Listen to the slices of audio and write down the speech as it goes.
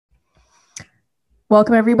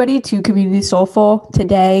Welcome everybody to Community Soulful.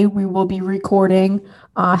 Today we will be recording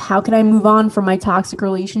How Can I Move On from My Toxic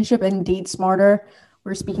Relationship and Date Smarter.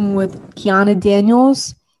 We're speaking with Kiana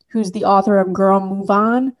Daniels, who's the author of Girl Move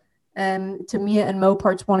On, and Tamia and Mo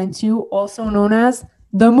Parts 1 and 2, also known as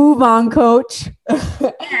the Move On Coach.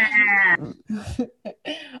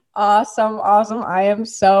 Awesome. I am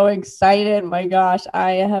so excited. My gosh,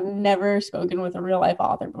 I have never spoken with a real life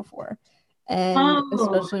author before. And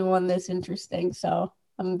especially one this interesting. So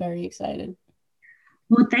I'm very excited.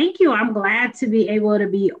 Well, thank you. I'm glad to be able to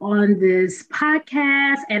be on this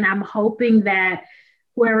podcast. And I'm hoping that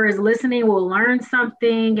whoever is listening will learn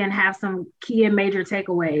something and have some key and major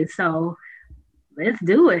takeaways. So let's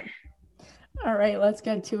do it. All right, let's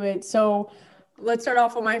get to it. So let's start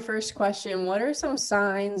off with my first question. What are some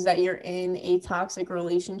signs that you're in a toxic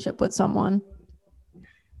relationship with someone?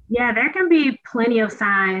 Yeah, there can be plenty of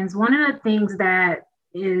signs. One of the things that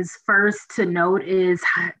is first to note is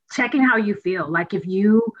checking how you feel. Like if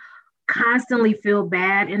you constantly feel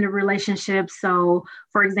bad in the relationship. So,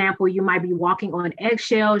 for example, you might be walking on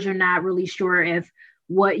eggshells. You're not really sure if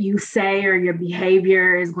what you say or your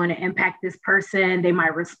behavior is going to impact this person. They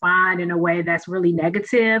might respond in a way that's really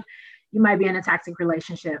negative. You might be in a toxic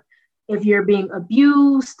relationship. If you're being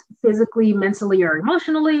abused physically, mentally, or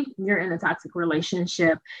emotionally, you're in a toxic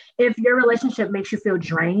relationship. If your relationship makes you feel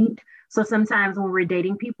drained, so sometimes when we're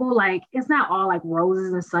dating people, like it's not all like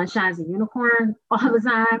roses and sunshines and unicorns all the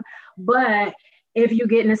time, but if you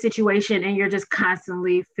get in a situation and you're just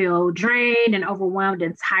constantly feel drained and overwhelmed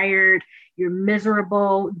and tired, you're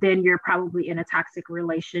miserable, then you're probably in a toxic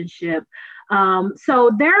relationship.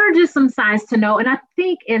 So there are just some signs to know. And I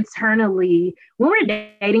think internally, when we're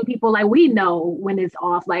dating people, like we know when it's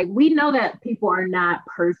off, like we know that people are not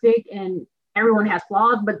perfect and everyone has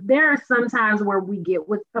flaws, but there are some times where we get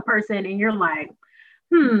with a person and you're like,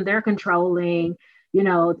 they're controlling,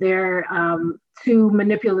 they're too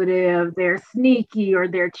manipulative, they're sneaky, or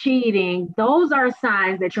they're cheating. Those are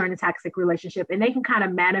signs that you're in a toxic relationship, and they can kind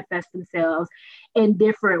of manifest themselves in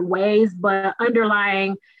different ways, but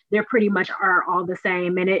underlying, they're pretty much are all the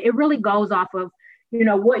same. And it really goes off of,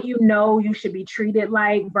 what you should be treated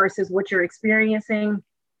like versus what you're experiencing.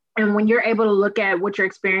 And when you're able to look at what you're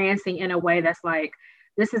experiencing in a way that's like,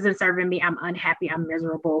 this isn't serving me, I'm unhappy, I'm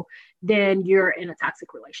miserable, then you're in a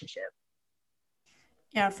toxic relationship.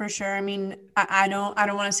 Yeah, for sure. I mean, I don't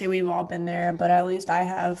want to say we've all been there, but at least I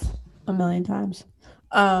have a million times.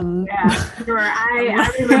 Yeah, sure.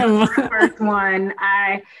 I remember my first one.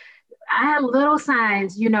 I had little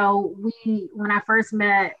signs, when I first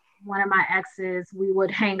met one of my exes, we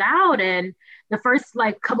would hang out, and the first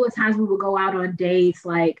like couple of times we would go out on dates,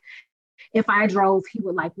 like if I drove, he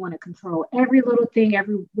would like want to control every little thing,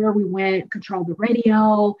 everywhere we went, control the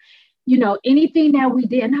radio, anything that we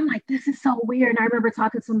did. And I'm like, this is so weird. And I remember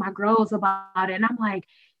talking to my girls about it. And I'm like,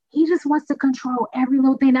 he just wants to control every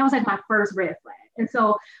little thing. That was like my first red flag. And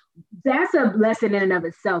so that's a lesson in and of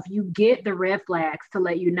itself. You get the red flags to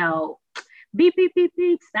let you know, beep, beep, beep,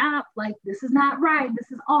 beep, stop. Like, this is not right.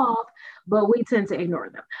 This is off. But we tend to ignore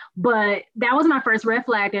them. But that was my first red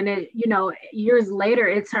flag. And it, years later,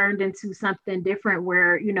 it turned into something different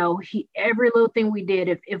where, every little thing we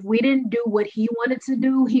did, if we didn't do what he wanted to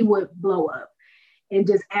do, he would blow up and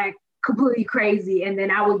just act completely crazy. And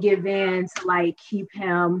then I would give in to like keep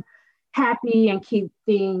him happy and keep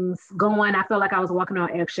things going. I felt like I was walking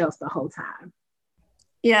on eggshells the whole time.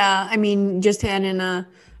 Yeah. I mean, just to add in a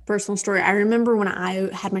personal story, I remember when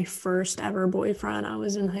I had my first ever boyfriend, I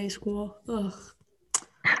was in high school. Ugh.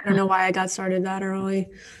 I don't know why I got started that early.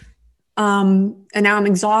 And now I'm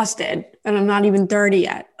exhausted and I'm not even 30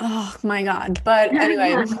 yet. Oh my God. But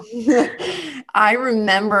anyway, I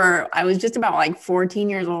remember I was just about like 14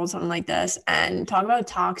 years old, something like this. And talk about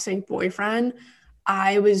toxic boyfriend.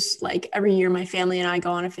 I was like, every year my family and I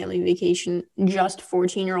go on a family vacation, just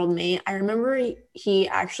 14-year-old me. I remember he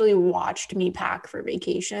actually watched me pack for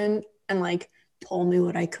vacation and like told me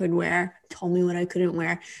what I could wear, told me what I couldn't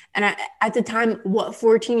wear. And at the time, what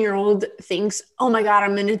 14-year-old thinks, oh my God,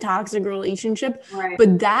 I'm in a toxic relationship. Right.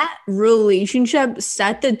 But that relationship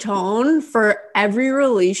set the tone for every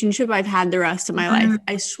relationship I've had the rest of my life.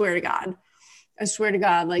 I swear to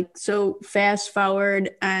God. Like, so fast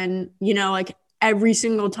forward and, like every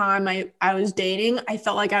single time I was dating, I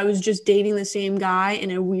felt like I was just dating the same guy in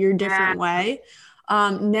a weird, different way.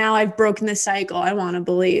 Now I've broken the cycle. I want to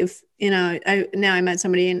believe, now I met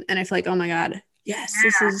somebody and I feel like, oh my God, yes,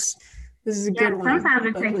 this is a good one. Sometimes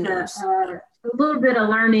it takes a little bit of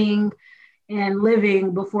learning and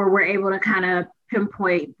living before we're able to kind of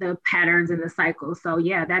pinpoint the patterns and the cycles. So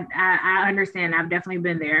yeah, that I understand. I've definitely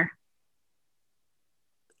been there.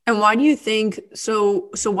 And why do you think so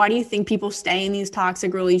why do you think people stay in these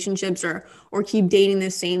toxic relationships or keep dating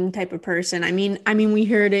the same type of person? I mean we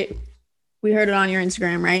heard it on your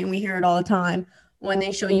Instagram, right? And we hear it all the time. When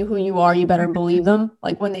they show you who you are, you better believe them.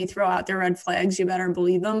 Like when they throw out their red flags, you better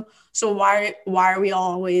believe them. So why are we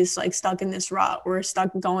always like stuck in this rut? We're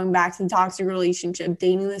stuck going back to the toxic relationship,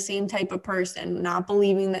 dating the same type of person, not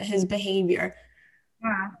believing that his behavior.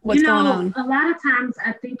 Yeah. What's going on? A lot of times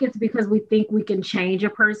I think it's because we think we can change a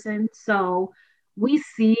person. So we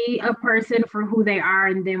see a person for who they are,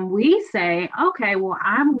 and then we say, okay, well,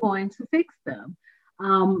 I'm going to fix them.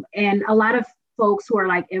 And a lot of folks who are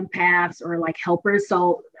like empaths or like helpers,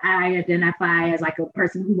 so I identify as like a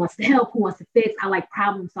person who wants to help, who wants to fix. I like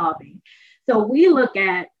problem solving. So we look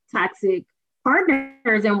at toxic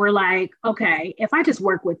partners and we're like, okay, if I just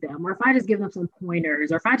work with them, or if I just give them some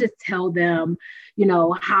pointers, or if I just tell them,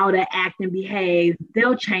 how to act and behave,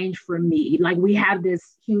 they'll change for me. Like we have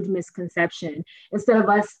this huge misconception instead of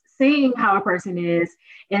us seeing how a person is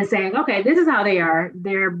and saying, okay, this is how they are.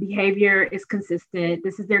 Their behavior is consistent.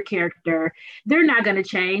 This is their character. They're not going to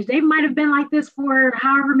change. They might have been like this for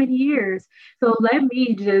however many years. So let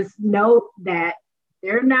me just note that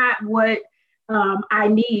they're not what I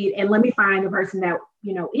need, and let me find the person that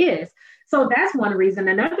is. So that's one reason.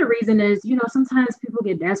 Another reason is, sometimes people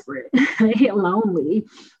get desperate, they get lonely,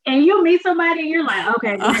 and you meet somebody and you're like,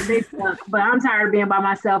 okay, they suck, but I'm tired of being by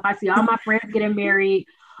myself. I see all my friends getting married,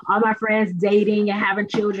 all my friends dating and having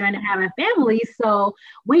children and having families. So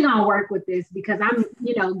we gonna work with this because I'm,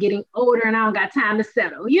 getting older and I don't got time to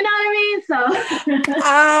settle. You know what I mean? So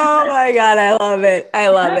Oh my God, I love it. I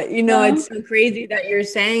love it. It's so crazy that you're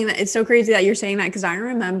saying that. It's so crazy that you're saying that because I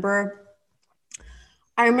remember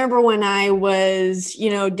when I was,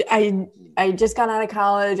 I just got out of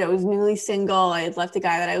college. I was newly single. I had left a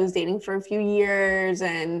guy that I was dating for a few years,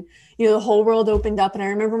 and the whole world opened up. And I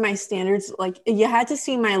remember my standards, like you had to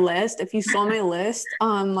see my list. If you saw my list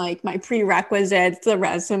on like my prerequisites, the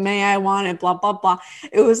resume I wanted, blah, blah, blah.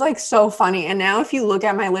 It was like so funny. And now if you look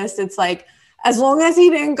at my list, it's like, as long as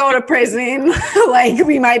he didn't go to prison, like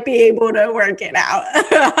we might be able to work it out.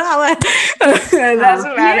 That's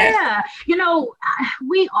about it. Yeah,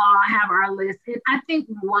 we all have our list, and I think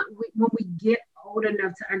when we get old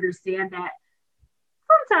enough to understand that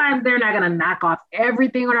sometimes they're not going to knock off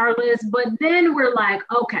everything on our list, but then we're like,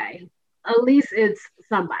 okay, at least it's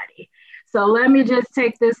somebody. So let me just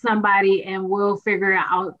take this somebody and we'll figure it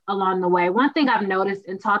out along the way. One thing I've noticed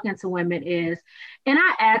in talking to women is, and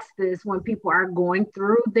I ask this when people are going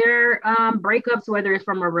through their breakups, whether it's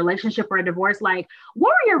from a relationship or a divorce, like,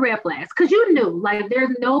 what are your red flags? Because you knew, like,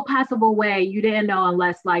 there's no possible way you didn't know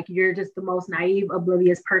unless, like, you're just the most naive,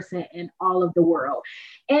 oblivious person in all of the world.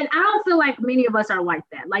 And I don't feel like many of us are like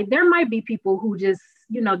that. Like, there might be people who just,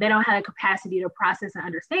 they don't have the capacity to process and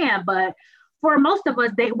understand, but for most of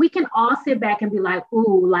us, we can all sit back and be like,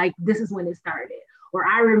 ooh, like this is when it started. Or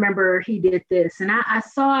I remember he did this and I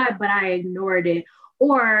saw it, but I ignored it.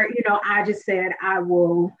 Or, I just said, I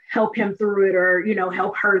will help him through it or,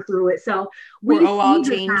 help her through it. So we're all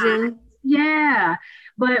changing. Yeah.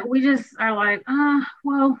 But we just are like,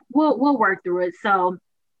 well, we'll work through it. So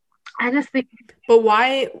I just think. But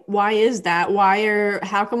why is that?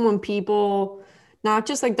 How come when people, not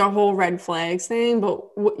just like the whole red flags thing,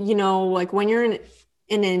 but like when you're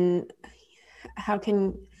in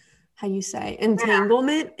how you say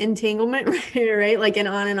entanglement, right? Like an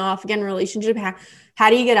on and off again relationship. How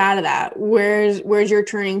do you get out of that? Where's your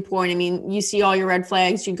turning point? I mean, you see all your red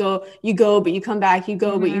flags, you go, but you come back, you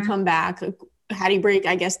go, but you come back. How do you break,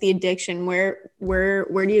 I guess, the addiction? Where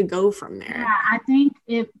do you go from there? Yeah, I think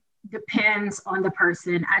it depends on the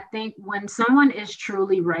person. I think when someone is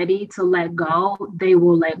truly ready to let go, they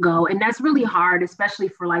will let go. And that's really hard, especially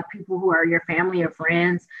for like people who are your family or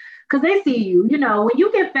friends, because they see you, when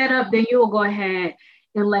you get fed up, then you'll go ahead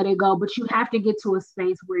and let it go. But you have to get to a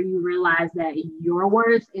space where you realize that your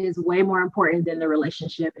worth is way more important than the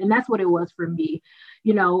relationship. And that's what it was for me.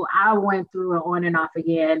 I went through it on and off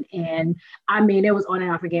again. And I mean, it was on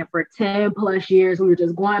and off again for 10 plus years. We were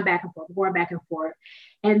just going back and forth.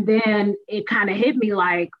 And then it kind of hit me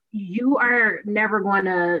like, you are never going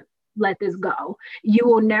to let this go. You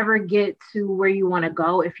will never get to where you want to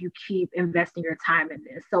go if you keep investing your time in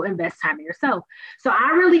this. So invest time in yourself. So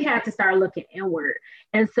I really had to start looking inward.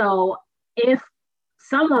 And so if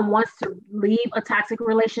someone wants to leave a toxic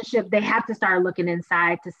relationship, they have to start looking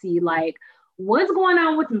inside to see like, what's going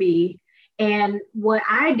on with me? And what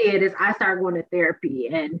I did is I started going to therapy.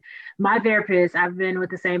 And my therapist, I've been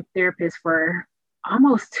with the same therapist for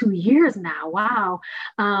almost 2 years now. Wow.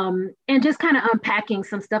 And just kind of unpacking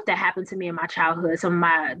some stuff that happened to me in my childhood, some of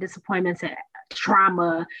my disappointments and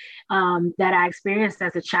trauma that I experienced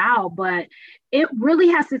as a child. But it really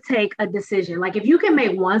has to take a decision. Like if you can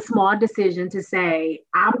make one small decision to say,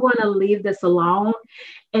 I'm going to leave this alone,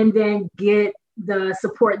 and then get the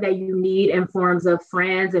support that you need in forms of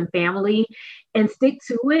friends and family and stick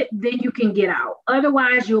to it, then you can get out.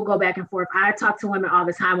 Otherwise, you'll go back and forth. I talk to women all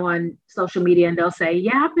the time on social media and they'll say,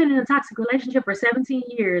 yeah, I've been in a toxic relationship for 17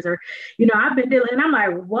 years, or, I've been dealing, and I'm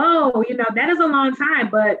like, whoa, that is a long time.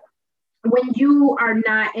 But when you are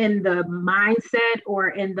not in the mindset or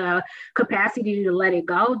in the capacity to let it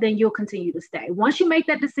go, then you'll continue to stay. Once you make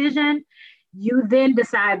that decision, you then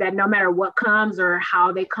decide that no matter what comes or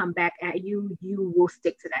how they come back at you, you will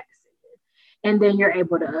stick to that decision. And then you're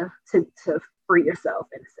able to free yourself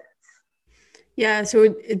in a sense. Yeah. So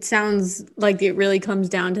it sounds like it really comes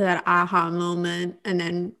down to that aha moment, and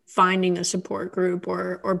then finding a support group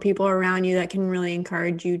or people around you that can really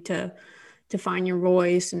encourage you to find your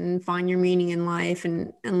voice and find your meaning in life,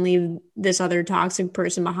 and leave this other toxic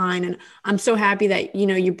person behind. And I'm so happy that,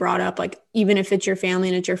 you brought up, like, even if it's your family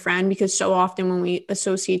and it's your friend, because so often when we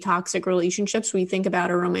associate toxic relationships, we think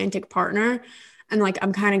about a romantic partner. And like,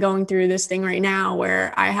 I'm kind of going through this thing right now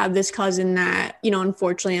where I have this cousin that,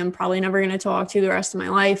 unfortunately I'm probably never going to talk to the rest of my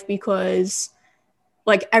life, because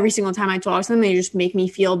like every single time I talk to them, they just make me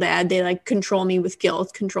feel bad. They like control me with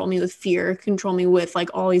guilt, control me with fear, control me with like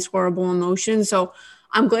all these horrible emotions. So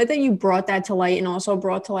I'm glad that you brought that to light, and also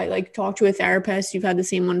brought to light, like, talk to a therapist. You've had the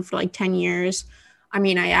same one for like 10 years. I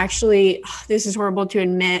mean, I actually, this is horrible to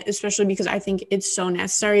admit, especially because I think it's so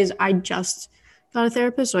necessary, is I just got a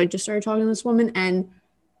therapist. So I just started talking to this woman, and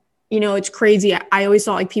it's crazy. I always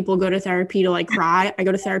thought like people go to therapy to like cry. I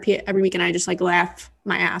go to therapy every week and I just like laugh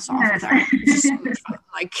my ass off with her. It's just so much fun.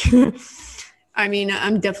 Like, I mean,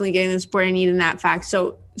 I'm definitely getting the support I need in that fact.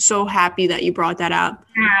 So happy that you brought that up.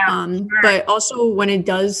 But also when it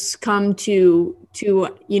does come to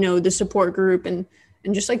the support group and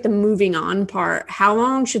just like the moving on part, how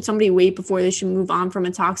long should somebody wait before they should move on from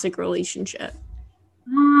a toxic relationship?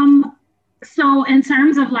 So in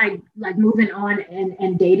terms of like moving on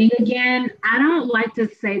and dating again, I don't like to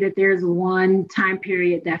say that there's one time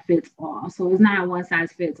period that fits all. So it's not a one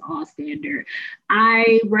size fits all standard.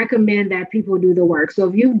 I recommend that people do the work. So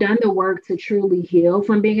if you've done the work to truly heal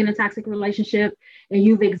from being in a toxic relationship, and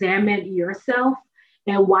you've examined yourself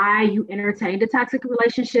and why you entertained a toxic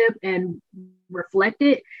relationship and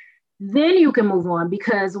reflected, then you can move on.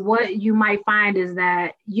 Because what you might find is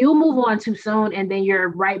that you'll move on too soon, and then you're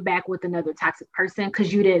right back with another toxic person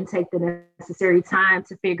because you didn't take the necessary time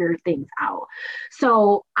to figure things out.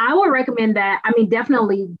 So I would recommend that. I mean,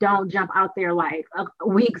 definitely don't jump out there like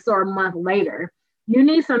weeks or a month later. You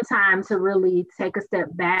need some time to really take a step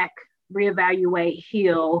back, reevaluate,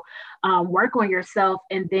 heal, work on yourself,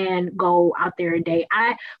 and then go out there and date.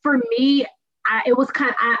 For me, it was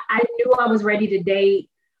I knew I was ready to date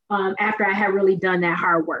after I had really done that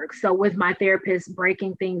hard work. So with my therapist,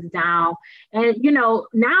 breaking things down, and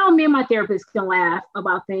now me and my therapist can laugh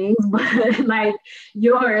about things, but like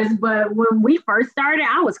yours. But when we first started,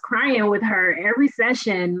 I was crying with her every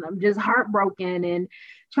session. I'm just heartbroken and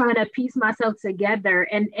trying to piece myself together.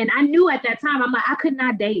 And I knew at that time, I'm like, I could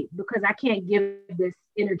not date because I can't give this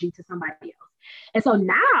energy to somebody else. And so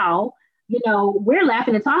now, we're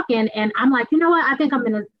laughing and talking, and I'm like, you know what? I think I'm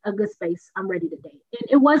in a good space. I'm ready to date. And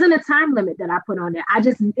it wasn't a time limit that I put on it.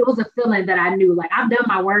 It was a feeling that I knew, like, I've done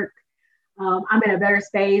my work. I'm in a better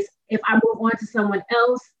space. If I move on to someone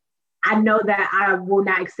else, I know that I will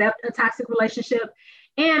not accept a toxic relationship,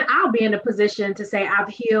 and I'll be in a position to say I've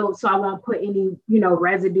healed, so I won't put any,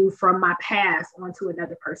 residue from my past onto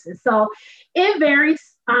another person. So it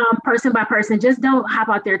varies person by person. Just don't hop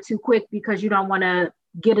out there too quick, because you don't want to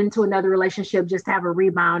get into another relationship just to have a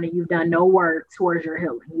rebound and you've done no work towards your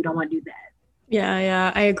healing. You don't want to do that.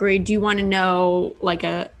 Yeah, I agree. Do you want to know like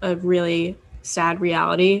a really sad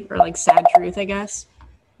reality, or like sad truth, I guess?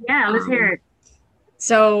 Yeah, let's hear it.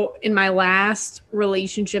 So in my last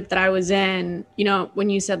relationship that I was in, when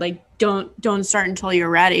you said like don't start until you're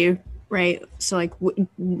ready, right? So like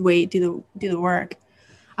wait, do the work.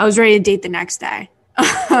 I was ready to date the next day.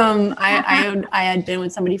 I had been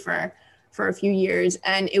with somebody for a few years,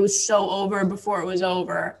 and it was so over before it was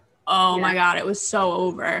over. Oh my God, it was so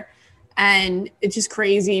over. And it's just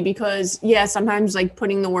crazy because sometimes like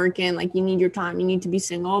putting the work in, like you need your time, you need to be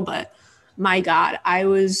single, but my God, I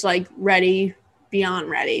was like ready, beyond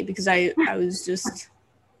ready, because I was just,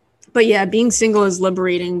 but yeah, being single is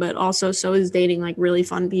liberating, but also so is dating like really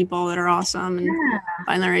fun people that are awesome and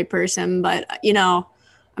find the right person. But I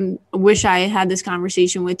wish I had this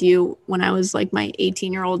conversation with you when I was like my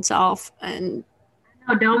 18-year-old self. And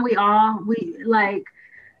don't we all?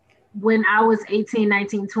 when I was 18,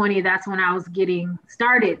 19, 20, that's when I was getting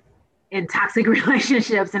started in toxic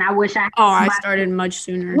relationships. And I wish I had Oh, I somebody, started much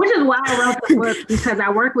sooner. which is why I wrote the book, because I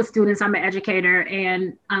work with students. I'm an educator.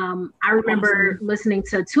 And I remember listening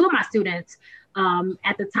to two of my students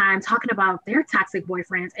at the time talking about their toxic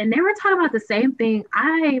boyfriends. And they were talking about the same thing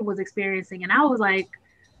I was experiencing. And I was like,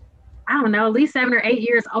 I don't know, at least 7 or 8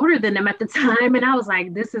 years older than them at the time. And I was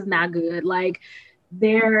like, this is not good. Like,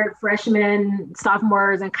 they're freshmen,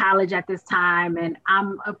 sophomores in college at this time. And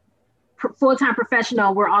I'm a full-time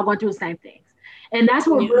professional. We're all going through the same things. And that's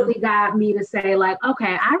what really got me to say, like,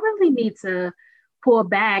 okay, I really need to pull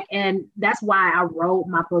back. And that's why I wrote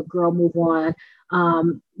my book, Girl Move On.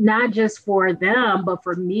 Not just for them, but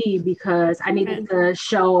for me, because I needed to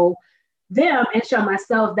show them and show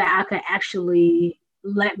myself that I could actually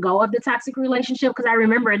let go of the toxic relationship. Because I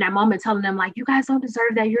remember in that moment telling them, like, you guys don't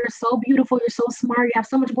deserve that. You're so beautiful. You're so smart. You have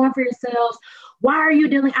so much going for yourselves. Why are you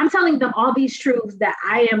dealing? I'm telling them all these truths that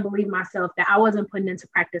I am believing myself, that I wasn't putting into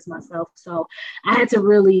practice myself. So I had to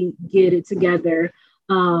really get it together.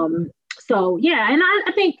 So yeah, and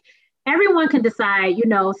I think everyone can decide, you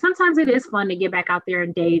know, sometimes it is fun to get back out there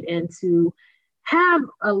and date and to have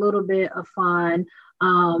a little bit of fun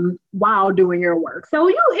while doing your work. So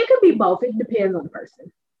it could be both. It depends on the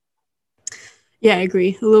person. Yeah, I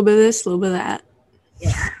agree. A little bit of this, a little bit of that.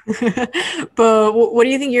 Yeah. But what do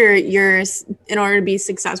you think you're in order to be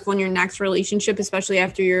successful in your next relationship, especially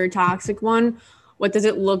after your toxic one? What does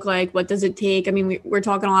it look like? What does it take? I mean, we're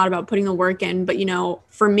talking a lot about putting the work in, but, you know,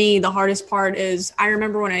 for me, the hardest part is I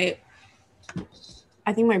remember when I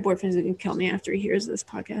think my boyfriend's going to kill me after he hears this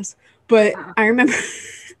podcast, but I remember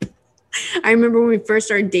when we first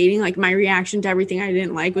started dating, like my reaction to everything I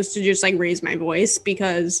didn't like was to just like raise my voice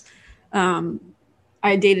because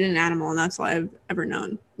I dated an animal and that's all I've ever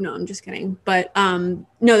known. No, I'm just kidding. But no,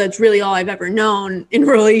 that's really all I've ever known in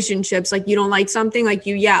relationships. Like, you don't like something, like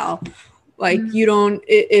you yell. Like, you don't,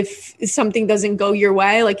 if something doesn't go your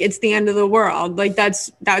way, like it's the end of the world. Like that's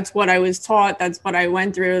what I was taught. That's what I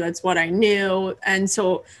went through. That's what I knew. And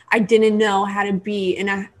so I didn't know how to be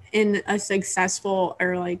in a successful,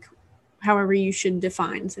 or like however you should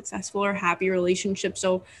define successful or happy relationship.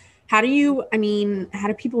 So how do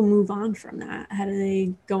people move on from that? How do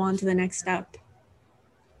they go on to the next step?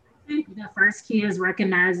 I think the first key is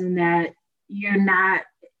recognizing that your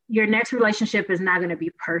next relationship is not going to be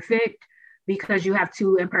perfect, because you have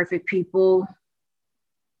two imperfect people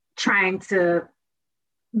trying to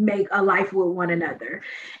make a life with one another.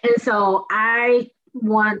 And so I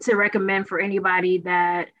want to recommend for anybody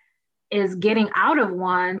that is getting out of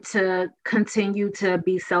one to continue to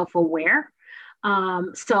be self-aware.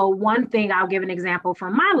 So one thing, I'll give an example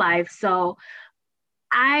from my life. So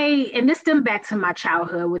and this stemmed back to my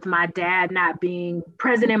childhood with my dad not being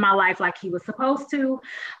present in my life like he was supposed to.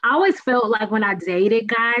 I always felt like when I dated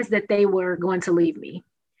guys that they were going to leave me.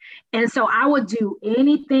 And so I would do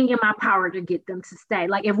anything in my power to get them to stay.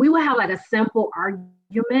 Like if we would have like a simple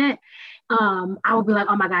argument, I would be like,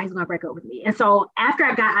 oh my God, he's going to break up with me. And so after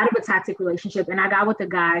I got out of a toxic relationship and I got with a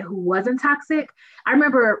guy who wasn't toxic, I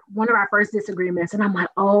remember one of our first disagreements and I'm like,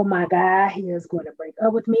 oh my God, he is going to break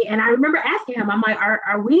up with me. And I remember asking him, I'm like,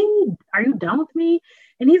 are you done with me?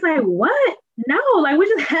 And he's like, what? No, like we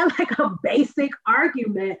just had like a basic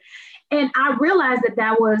argument. And I realized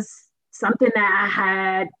that was something that I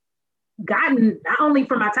had gotten not only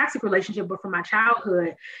from my toxic relationship, but from my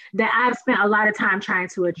childhood, that I've spent a lot of time trying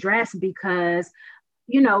to address, because,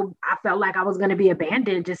 you know, I felt like I was going to be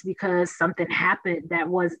abandoned just because something happened that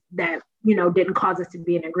didn't cause us to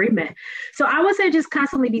be in agreement. So I would say just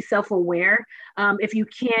constantly be self-aware. If you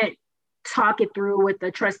can't talk it through with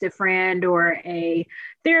a trusted friend or a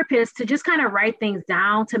therapist, to just kind of write things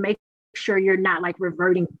down to make sure you're not like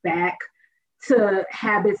reverting back to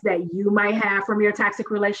habits that you might have from your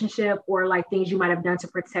toxic relationship, or like things you might have done to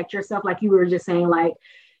protect yourself. Like you were just saying, like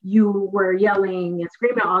you were yelling and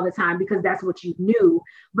screaming all the time because that's what you knew.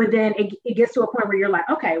 But then it gets to a point where you're like,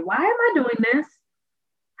 okay, why am I doing this?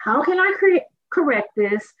 How can I correct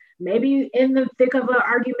this? Maybe in the thick of an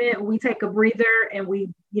argument, we take a breather and we,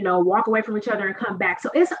 walk away from each other and come back.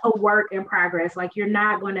 So it's a work in progress. Like you're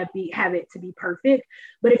not going to have it to be perfect,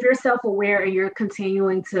 but if you're self-aware and you're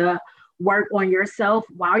continuing to work on yourself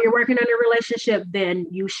while you're working in a relationship, then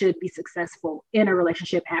you should be successful in a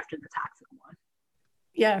relationship after the toxic one.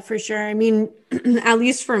 Yeah, for sure. I mean, at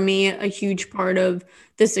least for me, a huge part of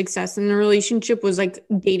the success in the relationship was like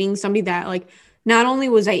dating somebody that like, not only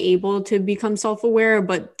was I able to become self-aware,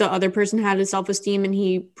 but the other person had a self-esteem, and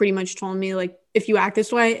he pretty much told me like, if you act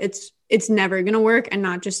this way, it's never going to work. And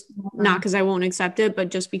not because I won't accept it, but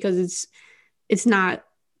just because it's not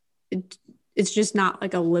it's just not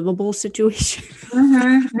like a livable situation. When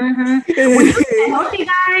you're a healthy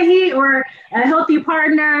guy or a healthy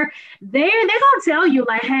partner, they're gonna tell you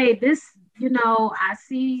like, hey, this, I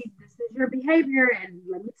see this is your behavior, and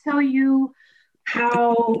let me tell you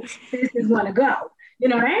how this is gonna go. They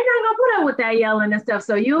ain't gonna put up with that yelling and stuff.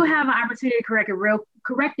 So you'll have an opportunity to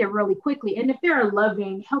correct it really quickly. And if they're a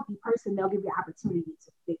loving, healthy person, they'll give you an opportunity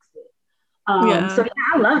to fix it. So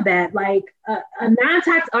I love that. Like a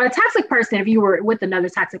non-toxic or a toxic person, if you were with another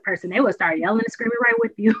toxic person, they would start yelling and screaming right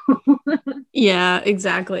with you. Yeah,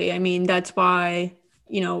 exactly. I mean, that's why,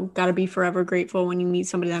 got to be forever grateful when you meet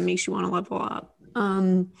somebody that makes you want to level up.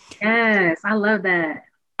 Yes, I love that.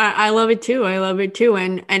 I love it too. I love it too.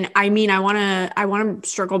 And I mean, I want to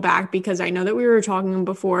circle back because I know that we were talking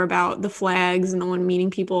before about the flags and the one meeting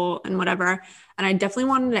people and whatever. And I definitely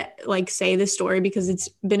wanted to like say this story because it's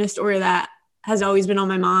been a story that has always been on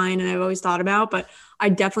my mind and I've always thought about, but I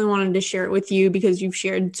definitely wanted to share it with you because you've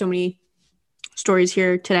shared so many stories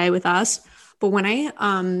here today with us. But when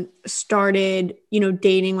I started,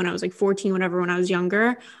 dating when I was like 14, whatever, when I was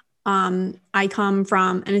younger, I come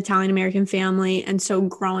from an Italian American family. And so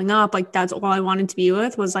growing up, like that's all I wanted to be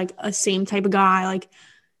with was like a same type of guy. Like,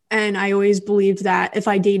 and I always believed that if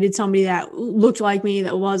I dated somebody that looked like me,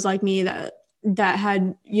 that was like me, that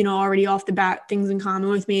had, already off the bat things in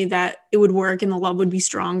common with me, that it would work and the love would be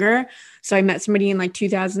stronger. So I met somebody in like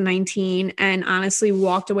 2019 and honestly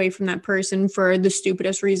walked away from that person for the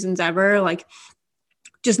stupidest reasons ever. Like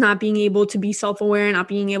just not being able to be self-aware, not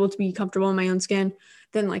being able to be comfortable in my own skin.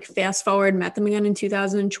 Then like fast forward, met them again in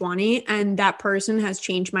 2020, and that person has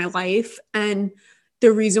changed my life. And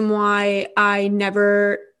the reason why I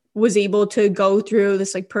never was able to go through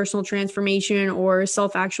this like personal transformation or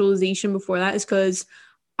self-actualization before that is because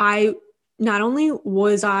not only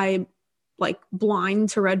was I like blind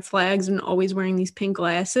to red flags and always wearing these pink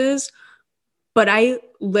glasses, but I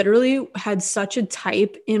literally had such a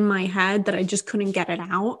type in my head that I just couldn't get it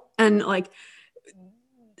out. And like,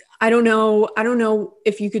 I don't know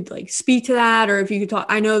if you could like speak to that or if you could talk.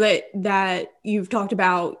 I know that you've talked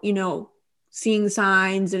about, seeing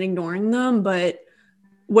signs and ignoring them, but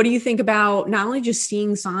what do you think about not only just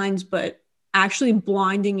seeing signs, but actually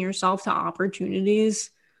blinding yourself to opportunities?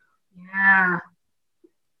 Yeah.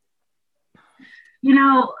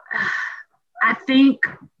 I think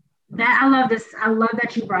that I love this. I love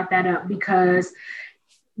that you brought that up because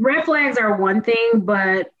red flags are one thing,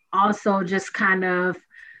 but also just kind of,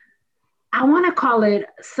 I want to call it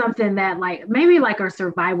something that like maybe like a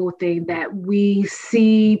survival thing that we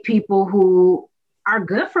see people who are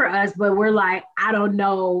good for us, but we're like, I don't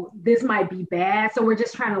know, this might be bad. So we're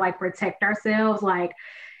just trying to like protect ourselves. Like,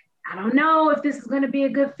 I don't know if this is going to be a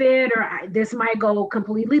good fit or this might go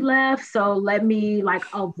completely left. So let me like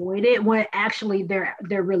avoid it when actually they're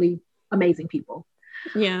really amazing people.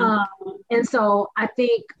 Yeah. And so I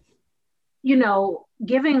think,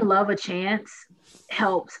 giving love a chance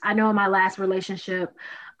helps. I know in my last relationship,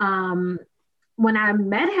 when I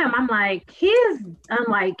met him, I'm like, he is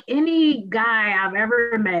unlike any guy I've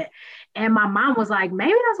ever met. And my mom was like,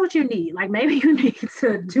 maybe that's what you need. Like, maybe you need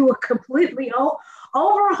to do a completely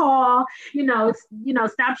overhaul,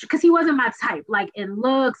 stop, because he wasn't my type. Like in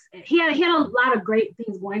looks, he had a lot of great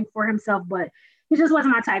things going for himself, but he just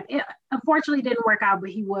wasn't my type. It unfortunately didn't work out, but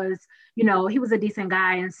he was a decent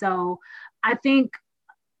guy. And so I think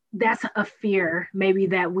that's a fear maybe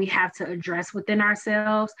that we have to address within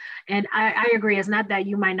ourselves. And I agree. It's not that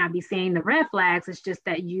you might not be seeing the red flags. It's just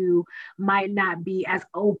that you might not be as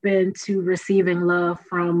open to receiving love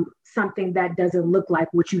from something that doesn't look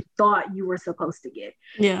like what you thought you were supposed to get.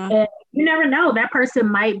 Yeah. And you never know, that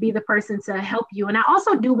person might be the person to help you. And I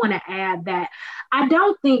also do want to add that I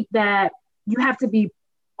don't think that you have to be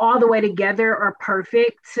all the way together or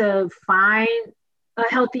perfect to find a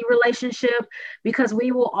healthy relationship, because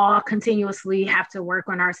we will all continuously have to work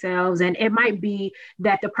on ourselves. And it might be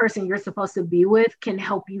that the person you're supposed to be with can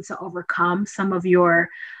help you to overcome some of your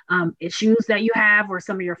issues that you have or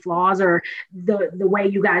some of your flaws or the way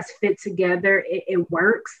you guys fit together. It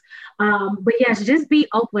works. But yes, just be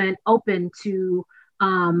open to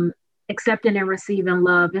accepting and receiving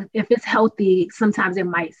love. If it's healthy, sometimes it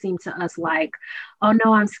might seem to us like, oh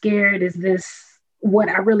no, I'm scared. Is this what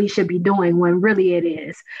I really should be doing, when really it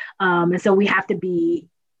is. And so we have to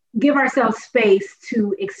give ourselves space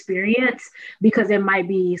to experience, because it might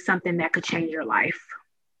be something that could change your life.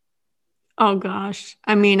 Oh gosh.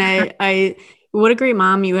 I mean, I what a great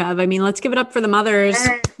mom you have. I mean, let's give it up for the mothers.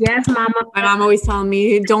 Yes, mama. My mom always telling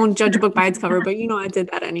me, don't judge a book by its cover, but I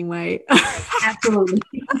did that anyway. Absolutely.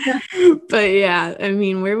 But yeah, I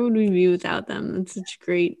mean, where would we be without them? That's such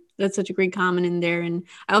great That's such a great comment in there. And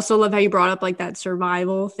I also love how you brought up like that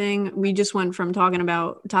survival thing. We just went from talking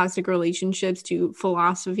about toxic relationships to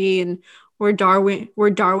philosophy, and we're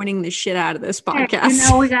Darwining the shit out of this Yeah,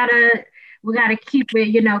 podcast. we gotta keep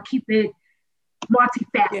it, keep it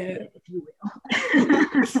multifaceted, Yeah. if you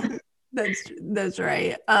will. That's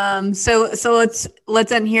right. So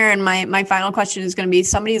let's end here. And my final question is going to be: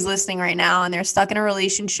 somebody's listening right now, and they're stuck in a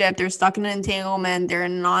relationship, they're stuck in an entanglement, they're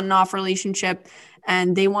in an on and off relationship,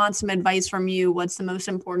 and they want some advice from you. What's the most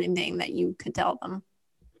important thing that you could tell them?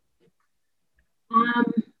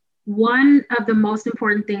 One of the most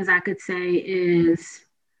important things I could say is,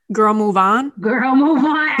 girl, move on. Girl, move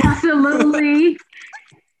on. Absolutely.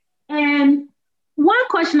 And one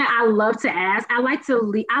question that I love to ask, I like to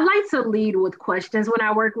lead with questions when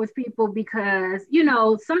I work with people, because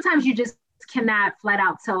sometimes you just cannot flat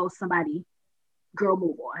out tell somebody, girl,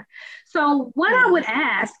 move on. So what I would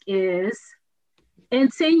ask is, in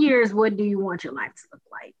 10 years, what do you want your life to look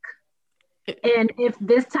like? And if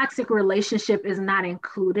this toxic relationship is not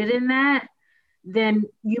included in that, then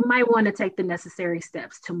you might want to take the necessary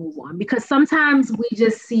steps to move on, because sometimes we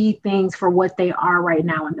just see things for what they are right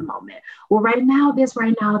now in the moment. Well, right now this,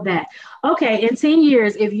 right now that. Okay, in 10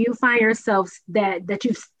 years, if you find yourself that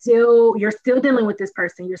you're still dealing with this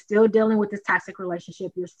person, you're still dealing with this toxic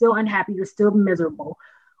relationship, you're still unhappy, you're still miserable,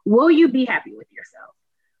 will you be happy with yourself?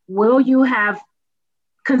 Will you have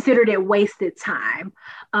considered it wasted time?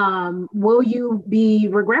 Will you be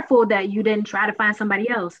regretful that you didn't try to find somebody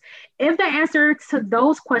else? If the answer to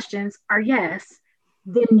those questions are yes,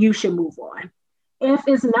 then you should move on. If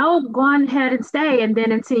it's no, go on ahead and stay. And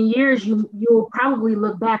then in 10 years, you'll probably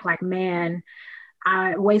look back like, man,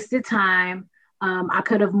 I wasted time. I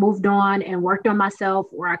could have moved on and worked on myself,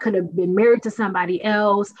 or I could have been married to somebody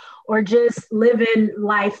else, or just living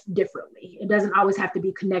life differently. It doesn't always have to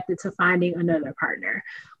be connected to finding another partner.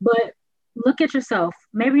 But look at yourself,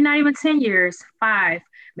 maybe not even 10 years, 5,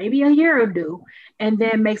 maybe a year or 2, and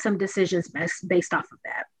then make some decisions based off of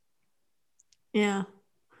that. Yeah.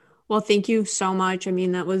 Well, thank you so much. I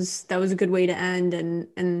mean, that was a good way to end.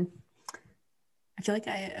 And I feel like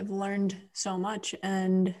I've learned so much.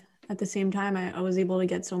 And at the same time, I was able to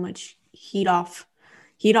get so much heat off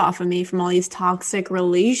of me from all these toxic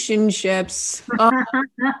relationships. Well,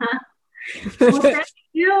 thank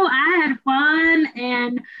you. I had fun,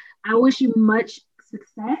 and I wish you much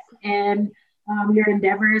success and your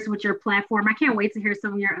endeavors with your platform. I can't wait to hear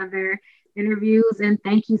some of your other interviews, and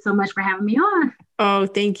thank you so much for having me on. Oh,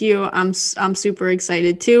 thank you. I'm super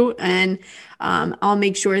excited too. And I'll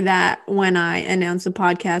make sure that when I announce the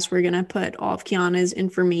podcast, we're going to put all of Kiana's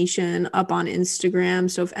information up on Instagram.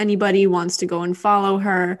 So if anybody wants to go and follow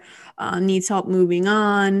her, needs help moving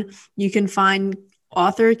on, you can find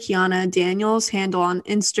author Kiana Daniels' handle on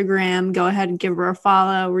Instagram. Go ahead and give her a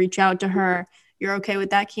follow, reach out to her. You're okay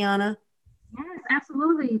with that, Kiana? Yes,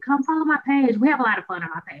 absolutely. Come follow my page. We have a lot of fun on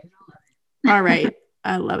my page. I love it. All right.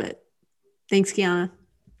 I love it. Thanks, Kiana.